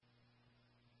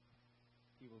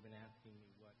people have been asking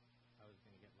me what I was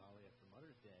going to get Lolly for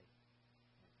Mother's Day.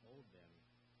 I told them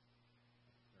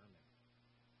a sermon.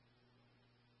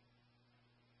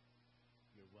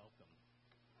 You're welcome.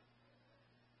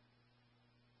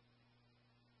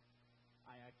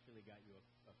 I actually got you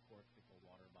a corksicle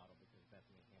water bottle because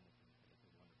Bethany Hamilton said it's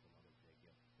a wonderful Mother's Day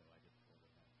gift, so I just told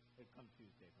her that. It comes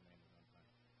Tuesday from Amazon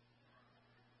Prime.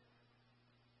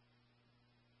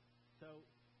 So,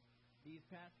 these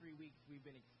past 3 weeks, we've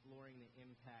been exploring the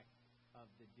impact of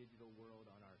the digital world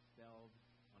on ourselves,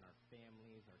 on our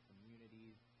families, our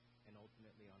communities, and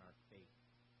ultimately on our faith.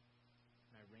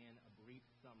 And I ran a brief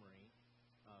summary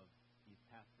of these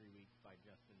past 3 weeks by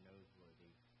Justin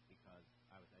Noseworthy because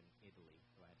I was in Italy,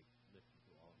 so I had to listen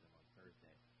to all of them on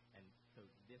Thursday. And so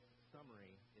this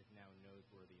summary is now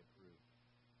Noseworthy approved.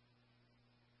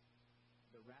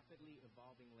 The rapidly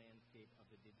evolving landscape of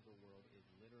the digital world is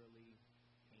literally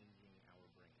changing our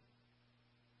brains.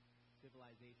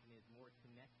 Civilization is more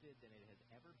connected than it has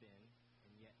ever been,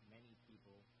 and yet many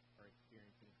people are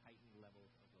experiencing heightened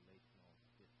levels of relational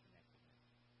disconnectedness.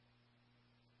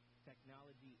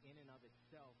 Technology in and of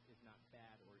itself is not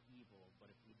bad or evil, but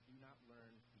if we do not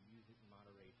learn to use it in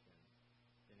moderation,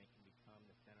 then it can become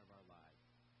the center of our lives,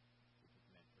 which is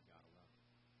meant for God alone.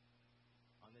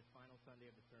 On this final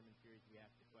Sunday of the sermon series, we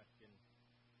asked the question,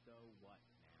 so what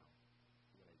now?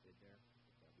 See what I did there?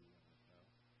 The W on the so.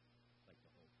 It's like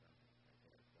the whole sermon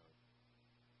right there.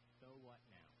 So what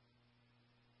now?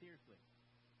 Seriously,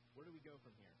 where do we go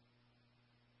from here?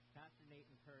 Pastor Nate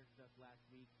encouraged us last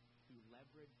week to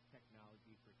leverage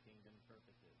technology for kingdom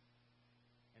purposes.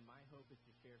 And my hope is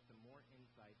to share some more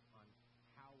insights on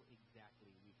how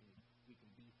exactly we can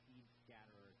be seed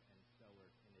scatterers and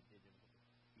sowers in the digital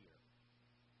sphere.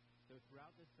 So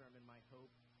throughout this sermon, my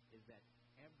hope is that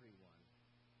everyone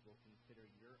will consider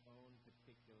your own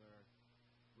particular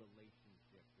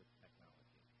relationship with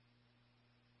technology.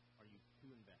 Are you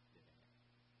too invested in it?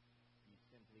 Do you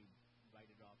simply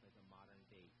write it off as a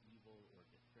modern-day evil or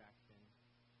distraction?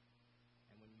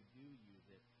 And when you do use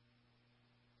it,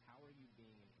 how are you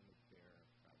being an image bearer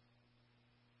of Christ?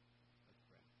 Let's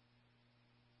pray.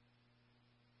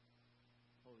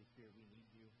 Holy Spirit, we need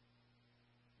you.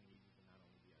 We need you to not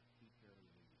only be our teacher, we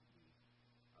need you to be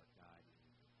our guide, we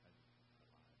need your presence in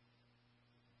our lives.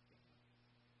 Sustain us,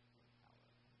 your power,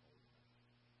 and holiness.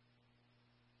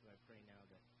 So I pray now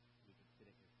that we can sit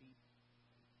at your feet,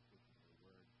 that you can speak your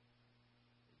word,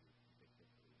 that you would convict us,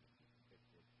 that we would be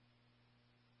convicted,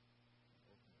 and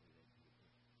ultimately that you would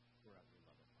just pour out your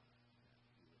love upon us, and that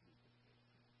you would lead this faith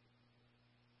to us.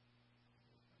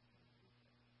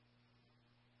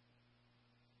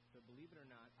 So believe it or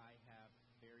not, I have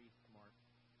very smart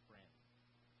friends.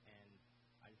 And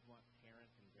I just want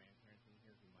parents and grandparents in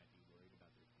here who might be worried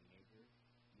about their teenagers.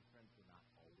 These friends are not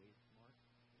always smart.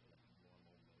 They're like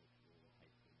normal middle school, high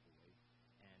school boys.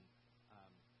 And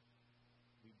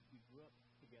we grew up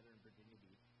together in Virginia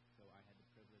Beach, so I had the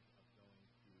privilege of going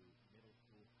to middle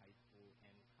school, high school,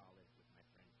 and college with my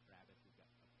friend Travis. We've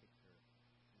got a picture,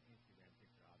 an Instagram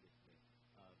picture, obviously,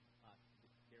 of us.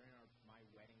 During my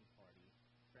wedding party,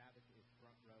 Travis is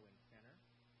front row and center,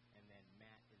 and then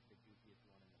Matt is the goofiest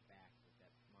one in the back with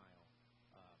that smile.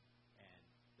 And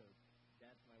so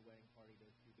that's my wedding party.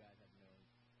 Those two guys I've known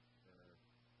for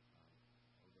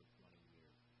over 20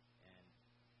 years. And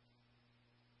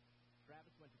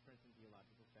Travis went to Princeton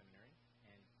Theological Seminary,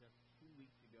 and just 2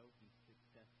 weeks ago he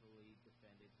successfully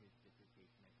defended his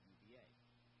dissertation at UVA.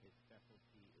 His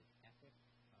specialty is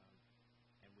ethics,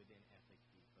 and within ethics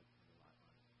he focuses a lot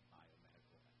on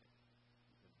biomedical ethics.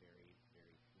 He's a very,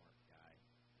 very smart guy,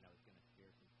 and I was going to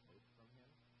share some quotes from him,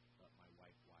 but my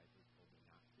wife wisely told me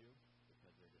not to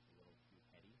because they're just a little too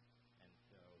heady, and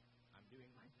so I'm doing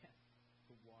my best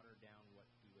to water down what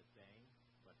he was saying,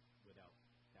 but without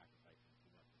sacrificing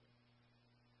too much of it.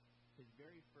 His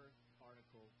very first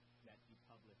article that he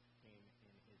published came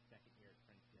in his second year at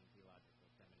Princeton Theological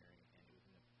Seminary, and it was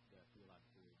in the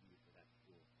Theological Review for that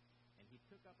school. And he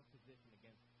took up a position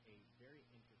against a very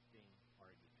interesting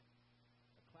argument.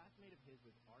 A classmate of his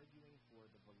was arguing for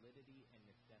the validity and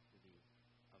necessity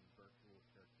of virtual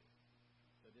churches.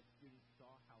 So this student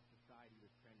saw how society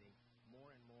was trending more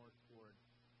and more toward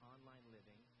online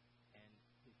living, and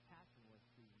his passion was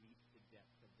to reach the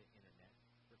depths of the internet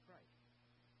for Christ.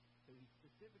 So he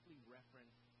specifically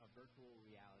referenced a virtual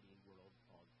reality world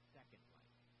called Second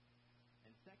Life.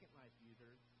 And Second Life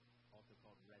users, also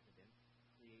called residents,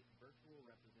 create virtual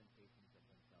representations of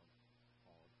themselves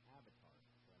called avatars.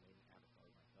 So I made an avatar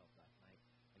of myself last night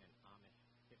in an Amish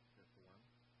hipster form.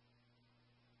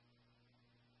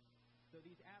 So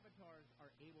these avatars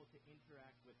are able to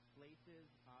interact with places,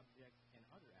 objects, and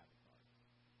other avatars.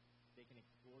 They can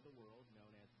explore the world,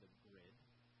 known as the grid,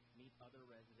 meet other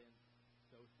residents,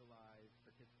 socialize,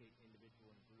 participate in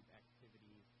individual and group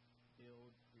activities,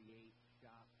 build, create,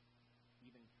 shop,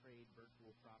 even trade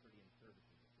virtual property and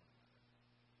services with one another.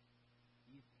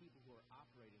 These people who are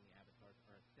operating the avatars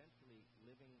are essentially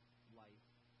living life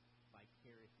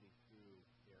vicariously through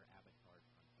their avatars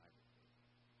on cyberspace,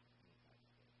 in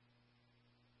cyberspace.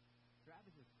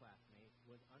 Travis's classmate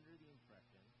was under the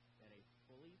impression that a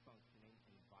fully functioning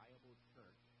and viable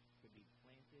church could be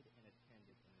planted and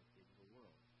attended in this digital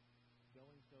world,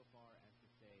 going so far as to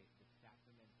say the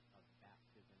sacraments of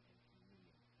baptism and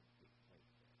communion could take place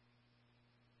there.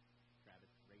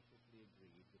 Travis graciously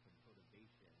agreed with the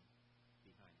motivation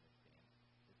behind this stance.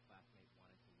 His classmate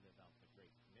wanted to live out the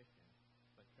Great Commission,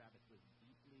 but Travis was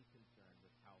deeply concerned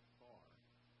with how far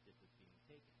this was being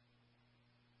taken.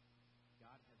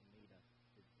 God has made us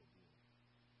physical beings.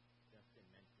 Justin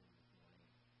mentioned this morning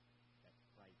that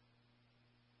Christ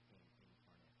came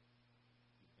incarnate.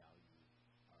 He values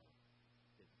our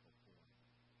physical form.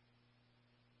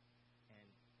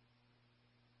 And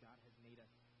God has made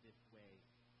us this way,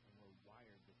 and we're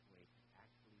wired this way to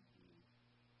actually be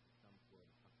some sort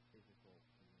of physical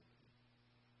community.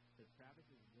 So Travis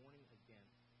is warning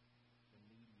against the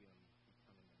medium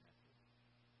becoming a message.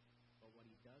 But what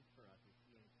he does for us is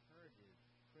he encourages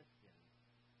Christians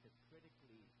to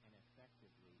critically and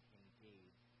effectively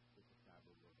engage with the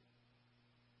cyber world.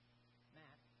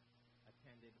 Matt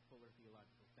attended Fuller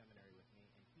Theological Seminary with me,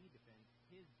 and he defends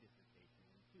his dissertation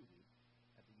in 2 weeks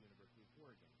at the University of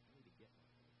Oregon. I need to get one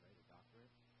of those, right? A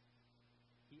doctorate?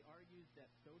 He argues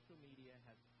that social media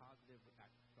has positive,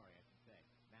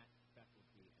 Matt's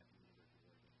specialty at the University of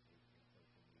Oregon is in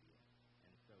social media.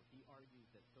 And so he argues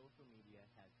that social media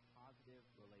has positive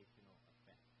relational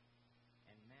effects.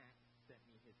 And Matt sent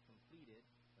me his completed,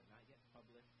 but not yet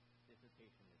published,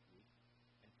 dissertation this week,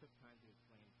 and took time to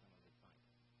explain some of his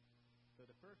findings. So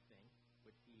the first thing,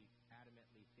 which he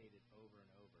adamantly stated over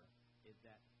and over, is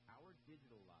that our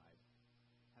digital lives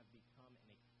have become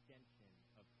an extension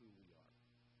of who we are.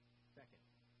 Second,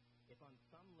 if on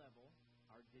some level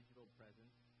our digital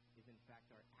presence is in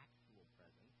fact our actual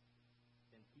presence,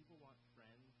 then people want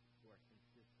friends who are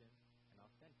consistent and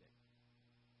authentic.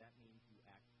 That means you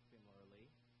act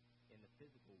similarly in the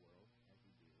physical world as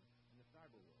you do in the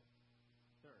cyber world.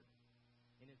 Third,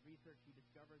 in his research, he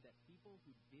discovered that people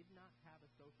who did not have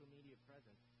a social media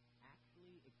presence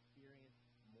actually experienced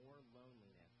more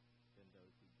loneliness than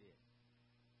those who did.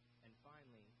 And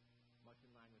finally, much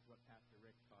in line with what Pastor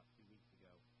Rick taught 2 weeks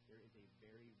ago, there is a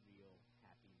very real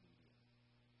happy medium.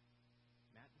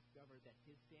 Matt discovered that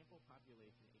his sample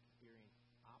population experienced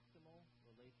optimal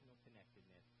relational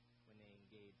connectedness when they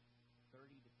engaged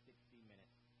 30 to 60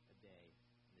 minutes a day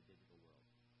in the digital world.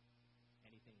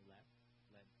 Anything less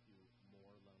led to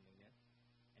more loneliness,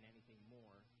 and anything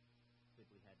more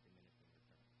simply had diminishing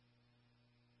returns.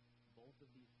 Both of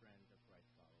these friends are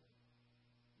Christ followers.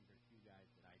 These are two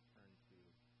guys that I turn to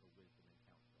for wisdom and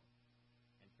counsel.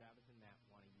 And Travis and Matt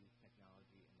want to use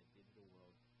technology in the digital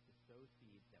world to sow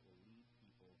seeds that will lead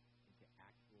people into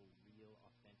actual, real,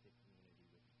 authentic community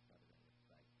with each other on this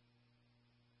site.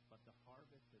 But the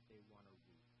harvest that they want to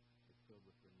reap is filled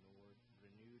with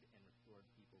renewed and restored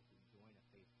people who join a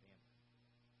faith family,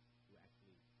 who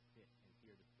actually sit and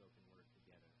hear the spoken word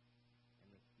together and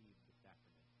receive the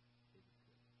sacrament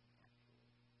physically and actually.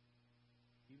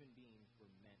 Human beings were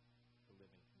meant to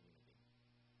live in community.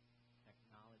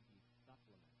 Technology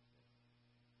supplements this,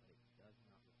 but it does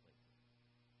not replace it.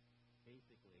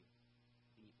 Basically,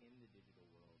 be in the digital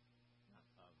world, not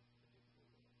of the digital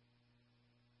world.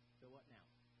 So what now?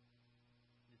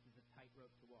 This is a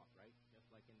tightrope to walk, right? Just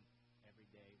like in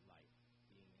everyday life,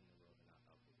 being in the world and not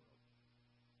of the world.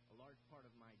 A large part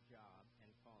of my job and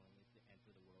calling is to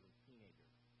enter the world of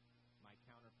teenagers. My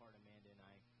counterpart, Amanda, and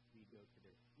I, we go to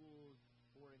their schools,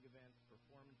 sporting events,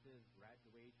 performances,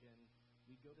 graduations.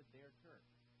 We go to their church,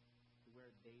 to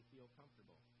where they feel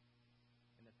comfortable.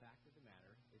 And the fact of the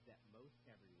matter is that most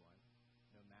everyone,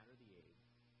 no matter the age,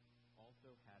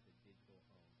 also has a digital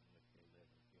home in which they live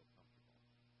and feel comfortable.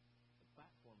 The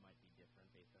platform might be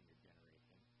different based on your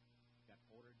generation. You've got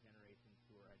older generations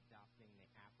who are adopting the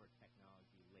app or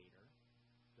technology later.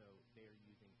 So they're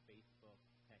using Facebook,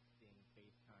 texting,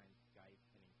 FaceTime, Skype,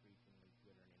 and increasingly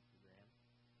Twitter and Instagram.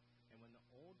 And when the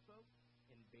old folks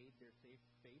invade their safe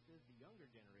spaces, the younger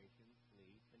generations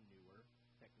flee to newer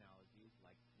technologies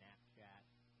like Snapchat.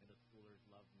 Middle schoolers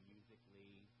love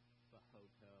Musical.ly,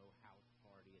 Fahoto, House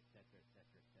Party, et cetera, et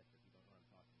cetera, et cetera. If you don't know what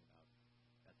I'm talking about,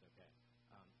 that's okay.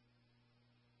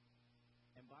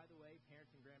 And by the way,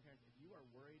 parents and grandparents, if you are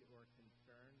worried or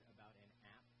concerned about an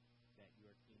app that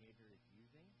your teenager is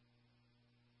using,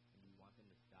 want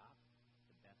them to stop,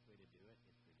 the best way to do it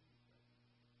is for you to use those.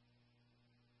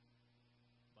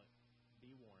 But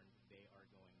be warned, they are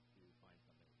going to find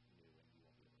something new and you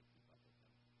won't be able to keep up with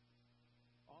them.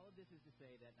 All of this is to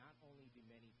say that not only do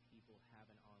many people have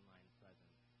an online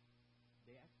presence,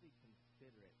 they actually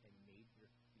consider it a major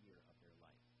sphere of their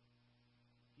life.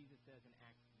 Jesus says in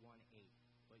Acts 1:8,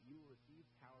 "But you will receive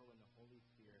power when the Holy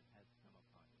Spirit has come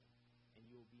upon you, and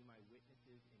you will be my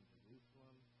witnesses in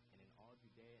Jerusalem and in all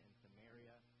Judea and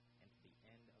Samaria and to the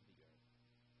end of the earth."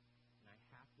 And I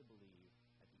have to believe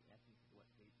that the essence of what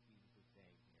Jesus is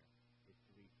saying here is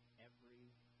to reach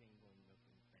every single nook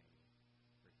and cranny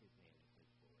for his name and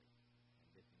his glory.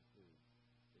 And this includes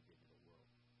the digital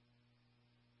world.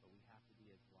 But we have to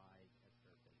be as wise as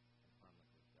serpents and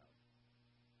harmless as doves.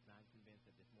 And I'm convinced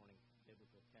that this morning's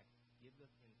biblical text gives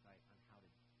us insight on how to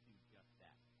do just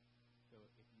that. So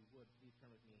if you would, please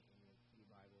turn with me in your Pew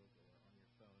Bibles or on your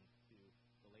phones to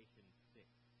Galatians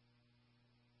 6.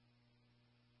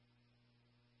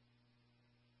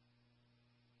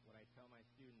 What I tell my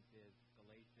students is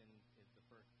Galatians is the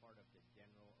first part of the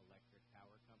General Electric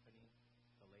Power Company.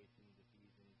 Galatians,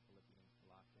 Ephesians, Philippians,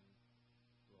 Colossians.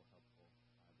 It's a real helpful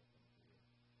Bible thing for you.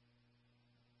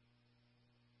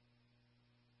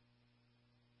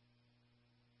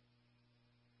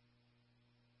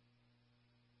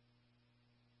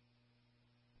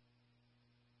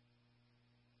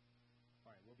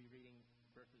 All right, we'll be reading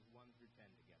verses 1 through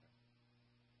 10 together.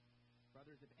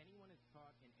 "Brothers, if anyone is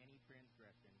caught in any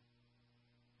transgression,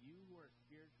 you who are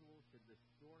spiritual should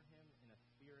restore him in a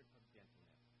spirit of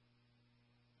gentleness.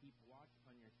 Keep watch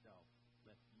on yourself,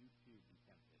 lest you too be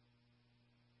tempted.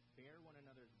 Bear one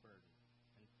another's burdens,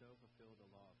 and so fulfill the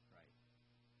law of Christ.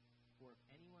 For if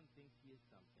anyone thinks he is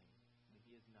something, when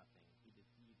he is nothing, he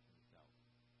deceives himself.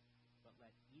 But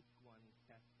let each one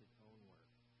test his own work,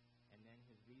 and then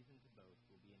his reason to boast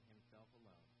will be in himself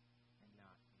alone, and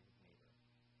not in his neighbor.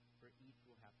 For each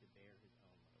will have to bear his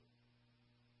own load.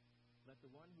 Let the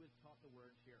one who is taught the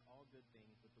word share all good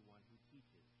things with the one who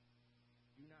teaches.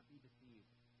 Do not be deceived.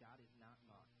 God is not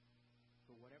mocked.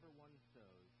 For whatever one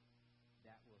sows,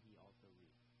 that will he also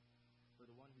reap. For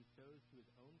the one who sows to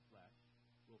his own flesh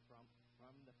will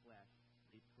from the flesh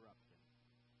reap corruption.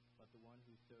 But the one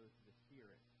who sows to the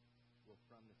Spirit will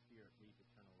from the Spirit reap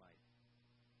eternal life.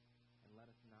 And let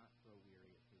us not grow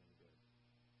weary at doing good,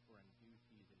 for in due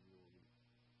season we will reap,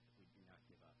 if we do not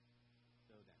give up.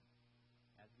 So then,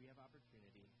 as we have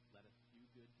opportunity, let us do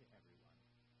good to everyone,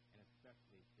 and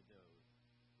especially to those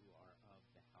who are of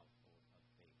the household of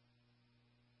faith."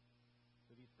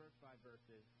 So these first 5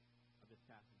 verses of this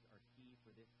passage are key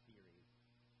for this series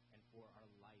and for our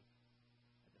life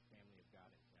as a family of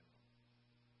God in general.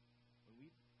 When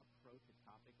we approach a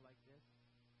topic like this,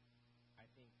 I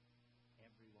think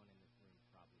everyone in this room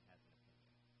probably has an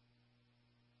opinion.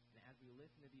 And as we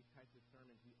listen to these types of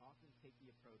sermons, we often take the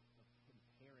approach of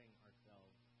comparing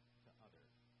ourselves to others.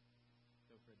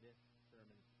 So for this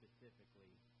sermon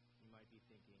specifically, you might be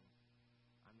thinking,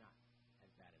 I'm not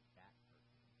as bad as that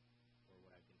person. Or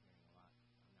what I've been hearing a lot,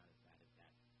 I'm not as bad as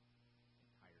that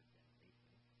entire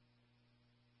generation.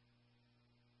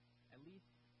 At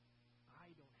least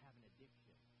I don't have an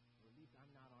addiction. Or at least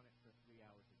I'm not on it for 3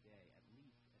 hours a day. At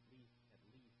least.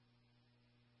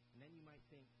 And then you might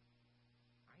think,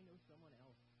 I know someone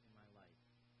else in my life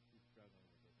who's struggling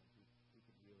with this and who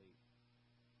could really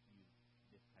use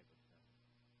this type of sermon.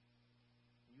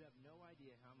 And you have no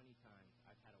idea how many times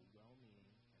I've had a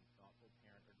well-meaning and thoughtful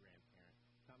parent or grandparent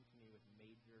come to me with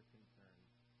major concerns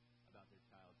about their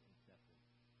child's incessant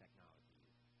technology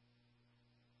use.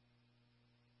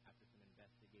 After some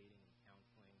investigating and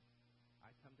counseling,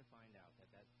 I come to find out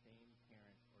that that same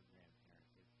parent or grandparent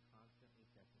is constantly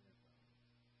checking their phone,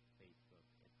 Facebook,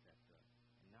 etc.,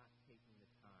 and not taking the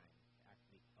time to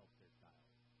actually help their child,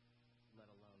 let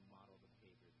alone model the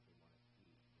behavior that they want to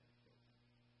see in their children.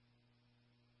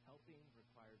 Helping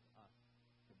requires us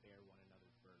to bear one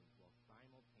another's burdens while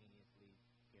simultaneously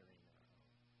carrying our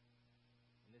own.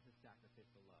 And this is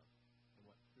sacrificial love and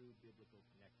what true biblical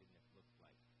connectedness looks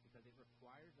like, because it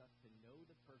requires us to know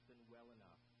the person well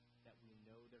enough that we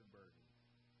know their burdens,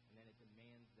 and then it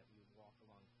demands that we walk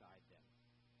alongside them,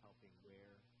 helping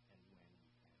where and when we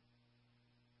can.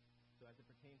 So as it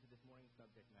pertains to this morning's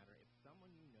subject matter, if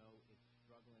someone you know is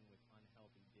struggling with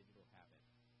unhealthy digital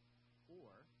habits,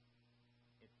 or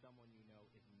if someone you know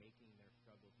is making their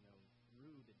struggles known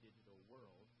through the digital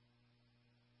world,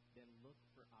 then look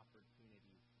for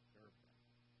opportunities to serve them.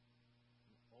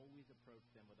 And always approach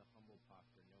them with a humble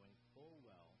posture, knowing full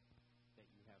well that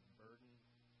you have burdens,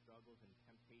 struggles, and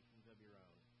temptations of your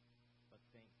own, but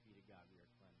thanks be to God we are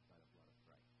cleansed by the blood of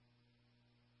Christ.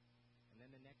 And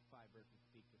then the the next 5 verses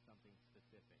speak to something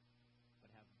specific, but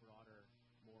have broader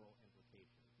moral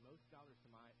implications. Most scholars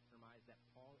surmise that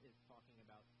Paul is talking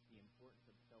about the importance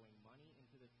of sowing money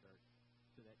into the church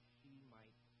so that she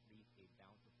might reap a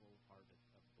bountiful harvest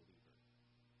of believers.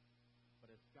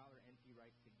 But as scholar N.T.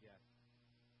 Wright suggests,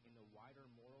 in the wider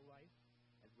moral life,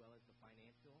 as well as the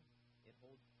financial, it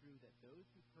holds true that those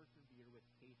who persevere with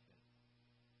patience,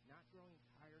 not growing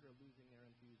tired or losing their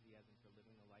enthusiasm for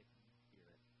living the life of the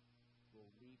Spirit, will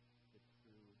reap the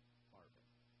true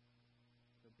harvest.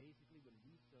 So basically, when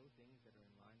we sow things that are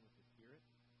in line with the Spirit,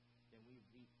 then we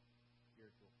reap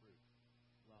spiritual fruit: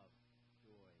 love,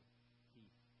 joy,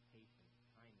 peace, patience,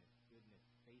 kindness, goodness,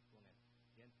 faithfulness,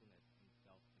 gentleness, and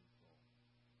self-control.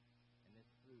 And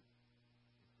this fruit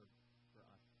is for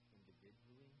us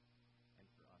individually and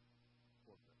for us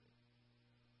corporately.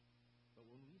 But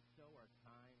when we sow our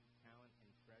time, talent,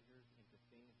 and treasures into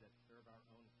things that serve our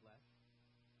own flesh,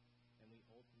 then we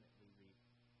ultimately reap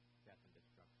death and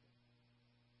destruction.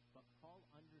 But Paul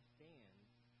understands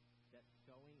that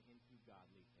sowing into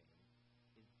godly things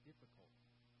is difficult.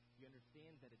 He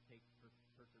understands that it takes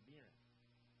perseverance.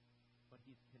 But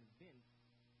he's convinced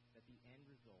that the end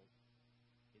result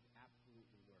is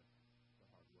absolutely worth the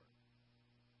hard work.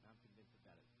 And I'm convinced of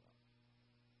that as well.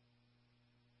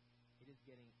 It is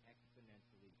getting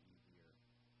exponentially easier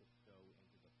to sow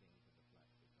into the things of the flesh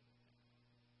because of technology.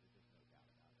 There's just no doubt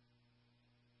about it.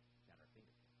 It's at our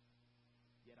fingertips.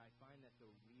 Yet I find that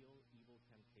the real evil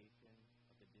temptation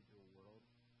of the digital world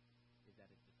is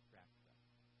that it distracts us.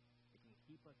 It can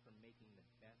keep us from making the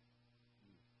best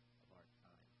use of our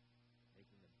time,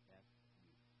 making the best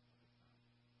use of the time.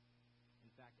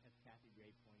 In fact, as Kathy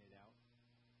Gray pointed out,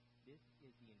 this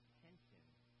is the intention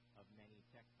of many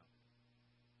tech companies.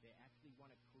 They actually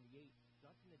want to create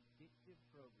such an addictive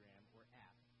program or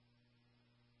app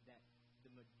that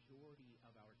the majority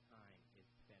of our time is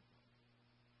spent on it.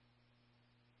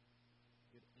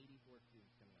 We have 84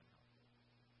 students coming on house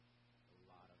visits, a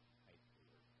lot of high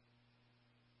schoolers.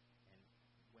 And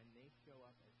when they show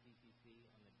up at CCC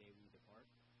on the day we depart,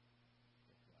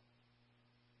 guess what?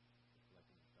 They're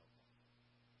collecting their cell phones.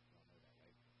 You all know that,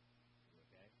 right? You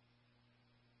okay?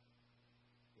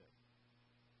 Good.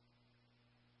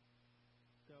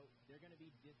 So they're going to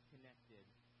be disconnected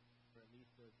for at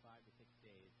least those 5 to 6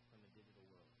 days from the digital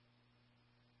world.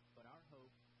 But our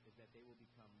hope is that they will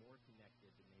become more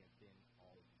connected than they have been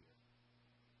all year.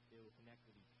 They will connect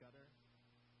with each other,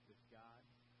 with God,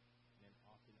 and an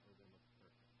often overlooked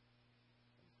person,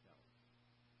 themselves.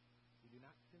 We do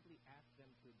not simply ask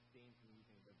them to abstain from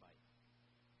using a device.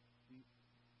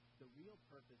 The real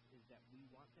purpose is that we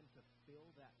want them to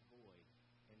fill that void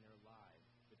in their lives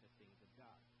with the things of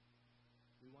God.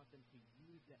 We want them to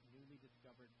use that newly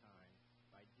discovered time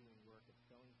by doing work of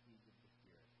sowing seeds of the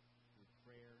Spirit through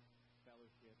prayer,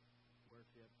 fellowship,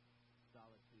 worship,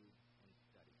 solitude, and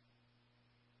study.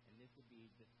 And this would be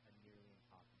just a nearly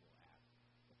impossible act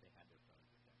if they had their phones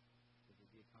with them, because it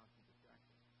would be a constant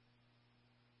distraction.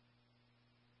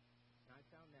 And I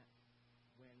found that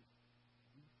when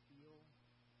we feel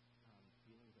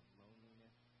feelings of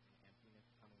loneliness and emptiness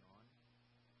coming on,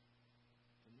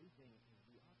 the new thing is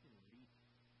we often reach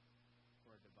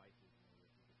for our devices in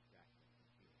order to distract us from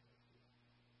feeling those feelings.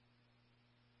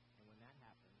 And when that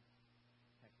happens,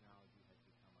 technology has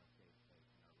become our safe place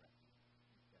and our refuge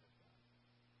instead of God.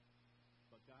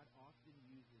 But God often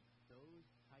uses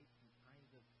those types and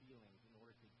kinds of feelings in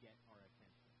order to get our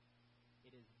attention.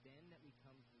 It is then that we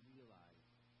come to realize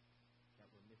that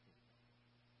we're missing something.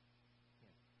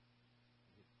 Him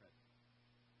and His presence.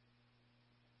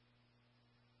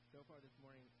 So far this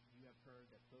morning, you have heard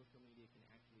that social media can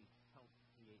actually help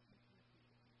create intimacy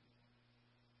with people.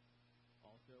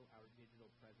 Also, our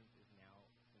digital presence is now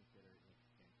considered an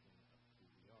extension of who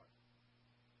we are.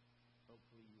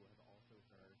 Hopefully, you have also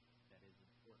heard that it is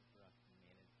important for us to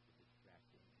manage the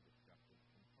distracting and destructive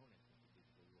components of the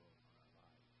digital world on our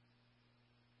lives.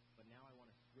 But now I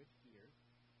want to switch gears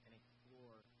and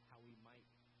explore how we might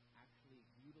actually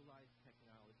utilize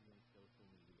technology and social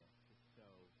media to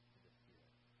sow to the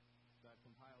Spirit. So I've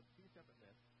compiled 2 separate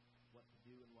lists, what to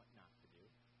do and what not to do.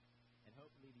 And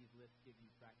hopefully these lists give you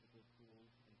practical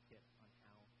tools and tips on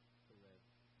how to live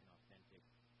an authentic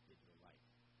digital life.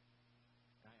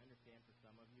 And I understand for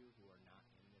some of you who are not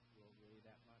in this world really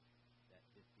that much, that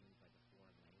this seems like a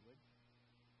foreign language.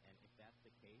 And if that's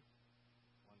the case,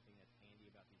 one thing that's handy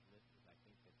about these lists is I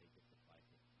think that they just apply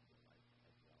to your life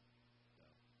as well. So,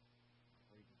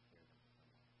 or you can share them with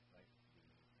someone, right?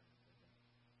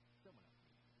 Someone else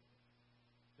needs to do this.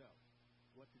 So,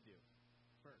 what to do?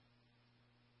 First,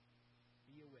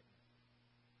 be a witness.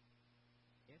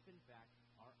 If, in fact,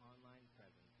 our online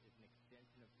presence is an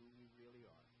extension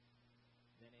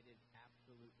then it is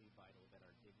absolutely vital that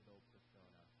our digital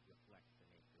persona reflects the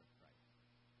nature of Christ.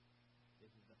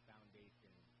 This is the foundation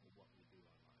of what we do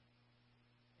online.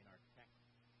 In our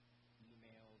texts,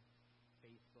 emails,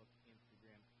 Facebook,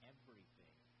 Instagram,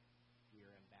 everything, we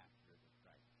are ambassadors of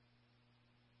Christ.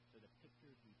 So the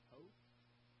pictures we post,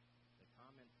 the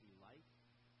comments we like,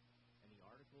 and the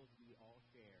articles we all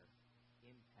share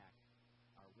impact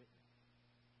our witness.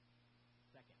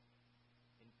 Second,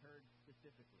 encourage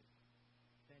specifically.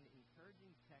 Send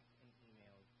encouraging texts and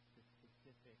emails to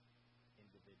specific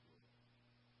individuals.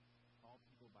 Call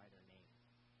people by their names.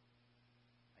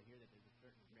 I hear that there's a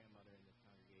certain grandmother in this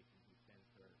congregation who sends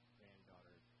her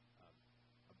granddaughters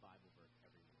a Bible verse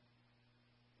every morning.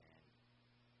 And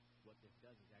what this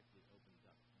does is actually opens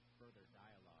up further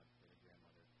dialogue for the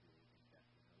grandmother to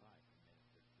invest in her life and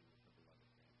minister to her beloved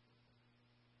grandchildren.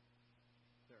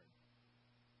 Third,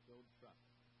 build trust.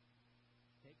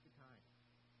 Take the time.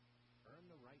 Earn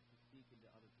the right to speak into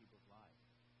other people's lives.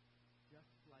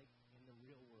 Just like in the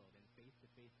real world and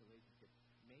face-to-face relationships,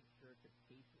 make sure to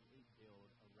patiently build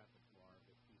a repertoire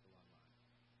with people online.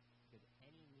 Because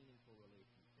any meaningful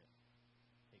relationship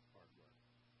takes hard work.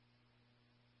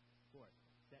 Fourth,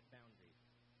 set boundaries.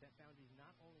 Set boundaries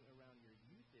not only around your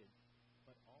usage,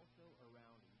 but also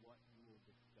around what you will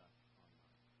discuss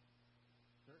online.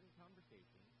 Certain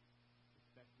conversations,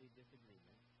 especially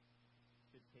disagreements,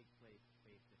 should take place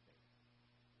face-to-face,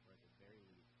 or at the very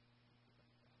least,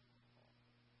 call.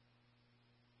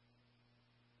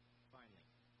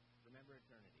 Finally, remember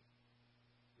eternity.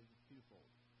 This is twofold.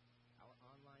 Our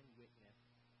online witness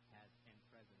and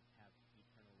presence have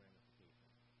eternal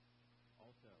ramifications.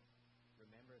 Also,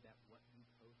 remember that what you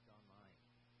post online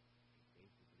is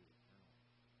basically eternal.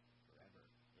 Forever.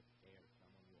 It's there.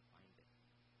 Someone will find it.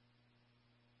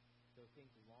 So think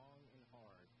long and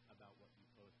hard about what you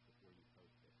post before you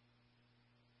post it.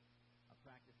 A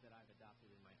practice that I've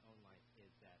adopted in my own life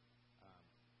is that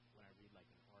when I read like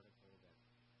an article that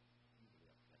usually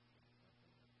upsets me or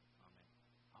something, a comment,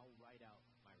 I'll write out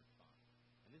my response.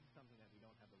 And this is something that we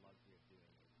don't have the luxury of doing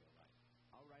in real life.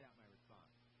 I'll write out my response,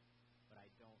 but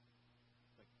I don't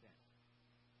click send.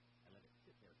 I let it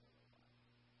sit there for a little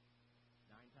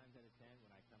while. 9 times out of 10,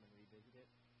 when I come and revisit it,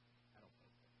 I don't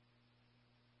post it.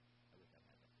 I wish I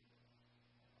had that feature.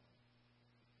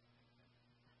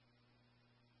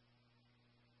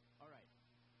 All right,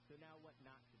 so now what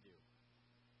not to do.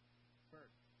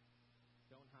 First,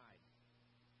 don't hide.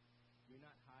 Do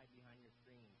not hide behind your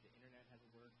screens. The internet has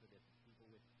a word for this. It's people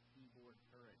with keyboard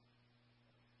courage.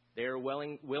 They are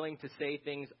willing to say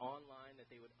things online that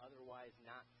they would otherwise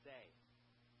not say.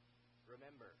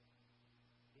 Remember,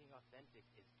 being authentic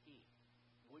is key.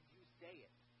 Would you say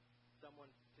it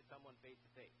to someone face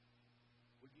to face?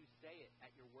 Would you say it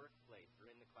at your workplace or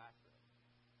in the classroom?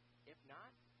 If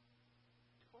not,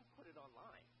 don't put it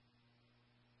online.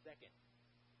 Second,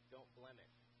 don't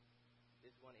blemish.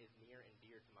 This one is near and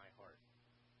dear to my heart.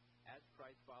 As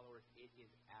Christ followers, it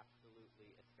is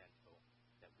absolutely essential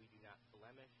that we do not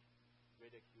blemish,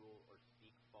 ridicule, or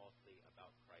speak falsely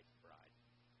about Christ's bride.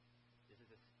 This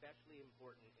is especially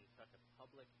important in such a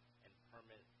public and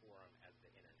permanent forum as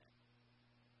the internet.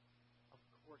 Of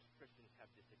course, Christians have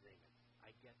disagreements.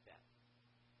 I get that.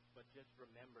 But just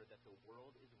remember that the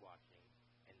world is watching,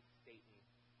 and Satan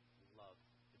loves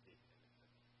division in the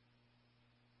church.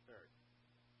 Third,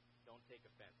 don't take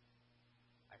offense.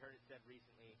 I heard it said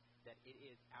recently that it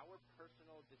is our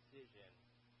personal decision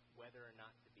whether or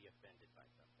not to be offended by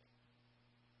something.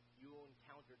 You will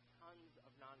encounter tons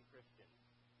of non-Christians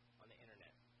on the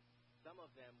internet. Some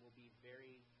of them will be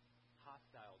very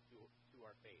hostile to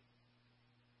our faith.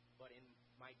 But in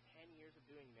my 10 years of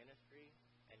doing ministry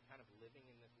and kind of living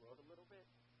in this world a little bit,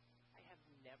 I have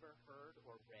never heard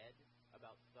or read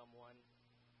about someone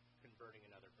converting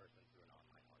another person through an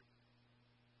online argument.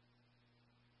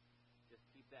 Just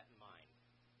keep that in mind.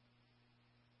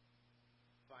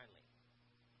 Finally,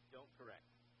 don't correct.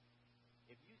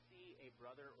 If you see a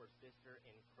brother or sister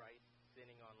in Christ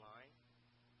sinning online,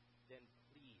 then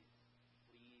please,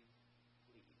 please,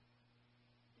 please,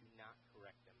 do not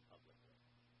correct them publicly.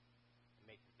 It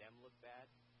makes them look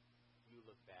bad, you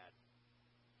look bad,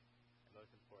 and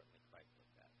most importantly, Christ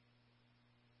look bad.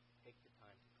 Take the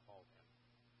time to call them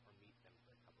or meet them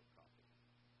for a cup of coffee.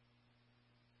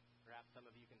 Perhaps some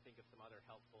of you can think of some other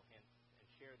helpful hints and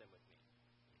share them with me.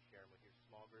 You can share them with your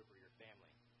small group or your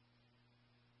family.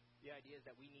 The idea is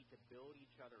that we need to build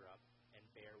each other up and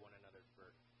bear one another's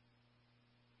burdens.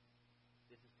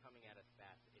 This is coming at us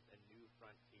fast. It's a new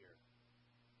frontier.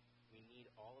 We need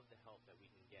all of the help that we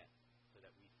can get so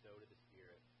that we sow to the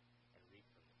Spirit and reap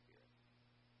from the Spirit.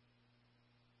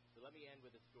 So let me end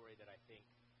with a story that I think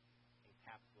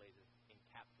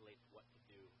encapsulates what to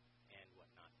do and what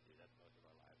not to do. That's most of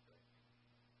our lives, right?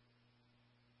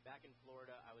 Back in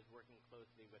Florida, I was working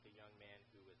closely with a young man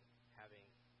who was having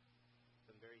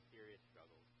some very serious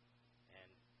struggles.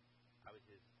 And I was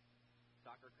his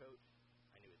soccer coach.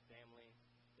 I knew his family.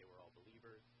 They were all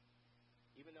believers.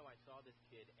 Even though I saw this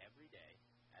kid every day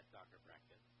at soccer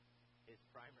practice, his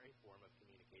primary form of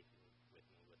communication with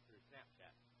me was through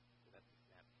Snapchat. So that's the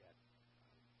Snapchat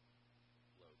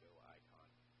logo icon.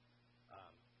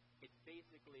 It's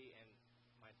basically, and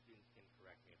my students can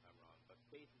correct me if I'm wrong, but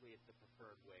basically it's the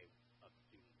preferred way of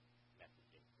students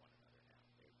messaging one another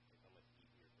now. It's almost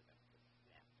easier for them to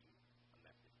snap you a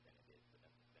message than it is for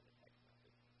them to send a text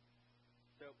message.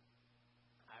 So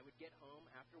I would get home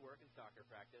after work and soccer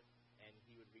practice, and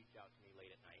he would reach out to me late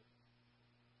at night,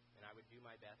 and I would do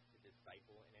my best to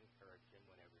disciple and encourage him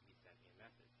whenever he sent me a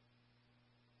message.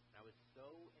 And I was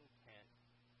so intent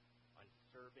on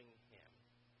serving him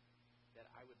that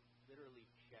I would literally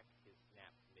check his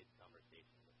snaps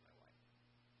mid-conversation with my wife.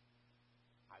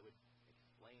 I would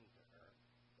explain to her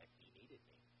that he needed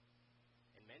me.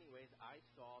 In many ways, I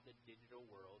saw the digital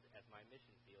world as my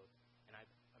mission field, and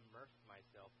I've immersed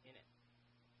myself in it.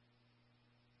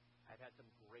 I've had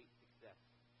some great success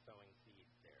sowing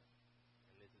seeds there,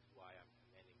 and this is why I'm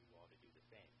commending you all to do the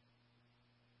same.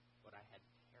 But I had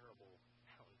terrible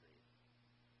boundaries,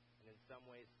 and in some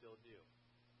ways still do,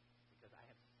 because I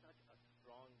have such a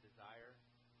strong desire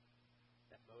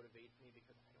that motivates me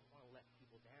because I don't want to let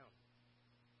people down.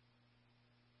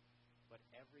 But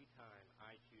every time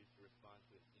I choose to respond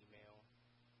to an email,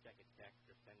 check a text,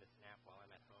 or send a snap while I'm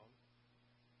at home,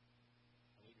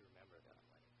 I need to remember that I'm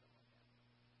letting someone down.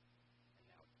 And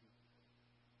now 2 people.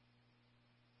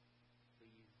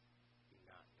 Please do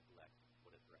not neglect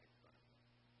what is right in front of you.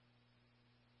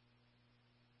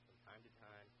 From time to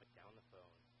time, put down the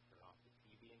phone, turn off the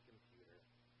TV and computer,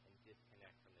 and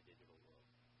disconnect from the digital world.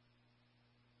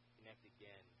 Connect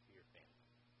again to your family,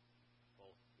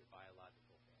 both your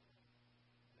biological family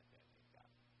and the family of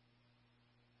God.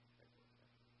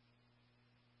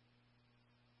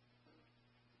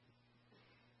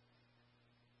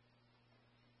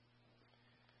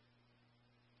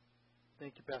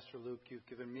 Thank you, Pastor Luke. You've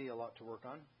given me a lot to work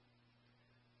on.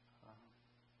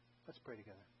 Let's pray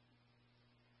together.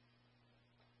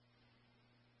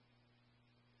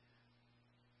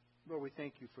 Lord, we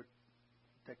thank you for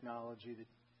technology that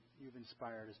you've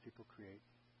inspired as people create.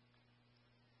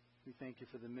 We thank you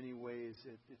for the many ways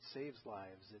it saves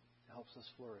lives, it helps us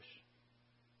flourish.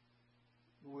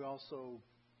 But we also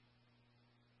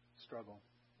struggle.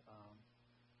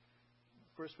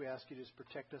 First, we ask you to just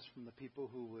protect us from the people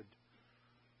who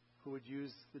would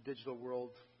use the digital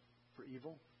world for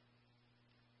evil.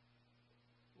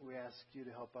 We ask you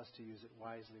to help us to use it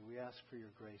wisely. We ask for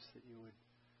your grace that you would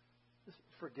just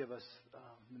forgive us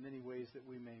in many ways that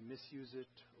we may misuse it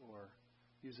or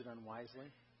use it unwisely.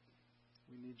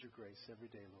 We need your grace every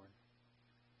day, Lord.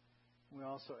 We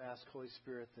also ask, Holy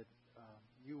Spirit, that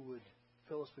you would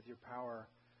fill us with your power.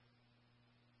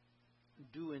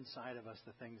 Do inside of us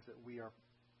the things that we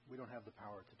don't have the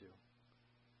power to do.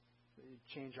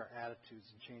 Change our attitudes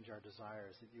and change our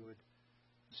desires. That you would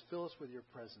just fill us with your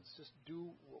presence. Just do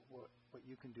what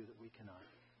you can do that we cannot.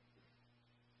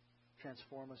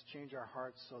 Transform us, change our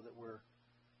hearts so that we're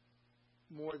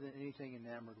more than anything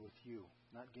enamored with you.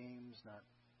 Not games, not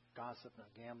gossip, not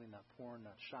gambling, not porn,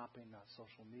 not shopping, not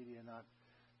social media, not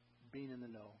being in the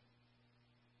know.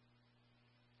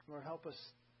 Lord, help us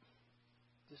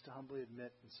just to humbly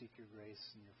admit and seek your grace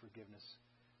and your forgiveness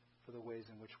for the ways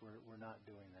in which we're not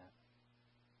doing that.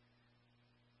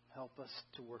 Help us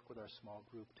to work with our small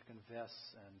group, to confess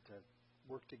and to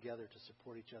work together to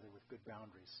support each other with good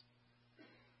boundaries.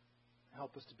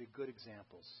 Help us to be good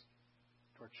examples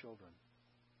to our children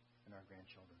and our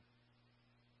grandchildren.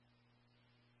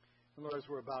 And Lord, as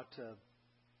we're about to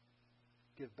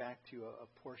give back to you a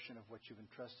portion of what you've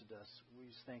entrusted us, we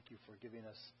just thank you for giving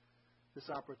us this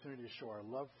opportunity to show our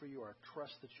love for you, our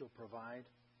trust that you'll provide.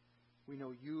 We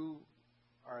know you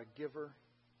are a giver,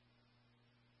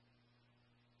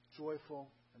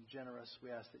 joyful and generous.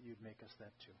 We ask that you'd make us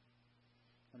that too.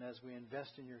 And as we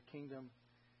invest in your kingdom,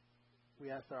 we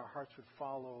ask that our hearts would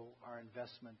follow our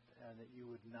investment and that you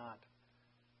would not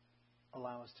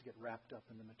allow us to get wrapped up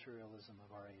in the materialism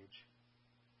of our age.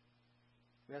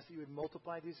 We ask that you would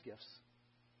multiply these gifts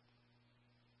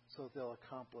so that they'll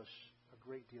accomplish a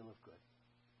great deal of good.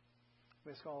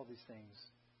 We ask all of these things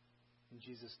in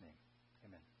Jesus' name.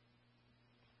 Amen.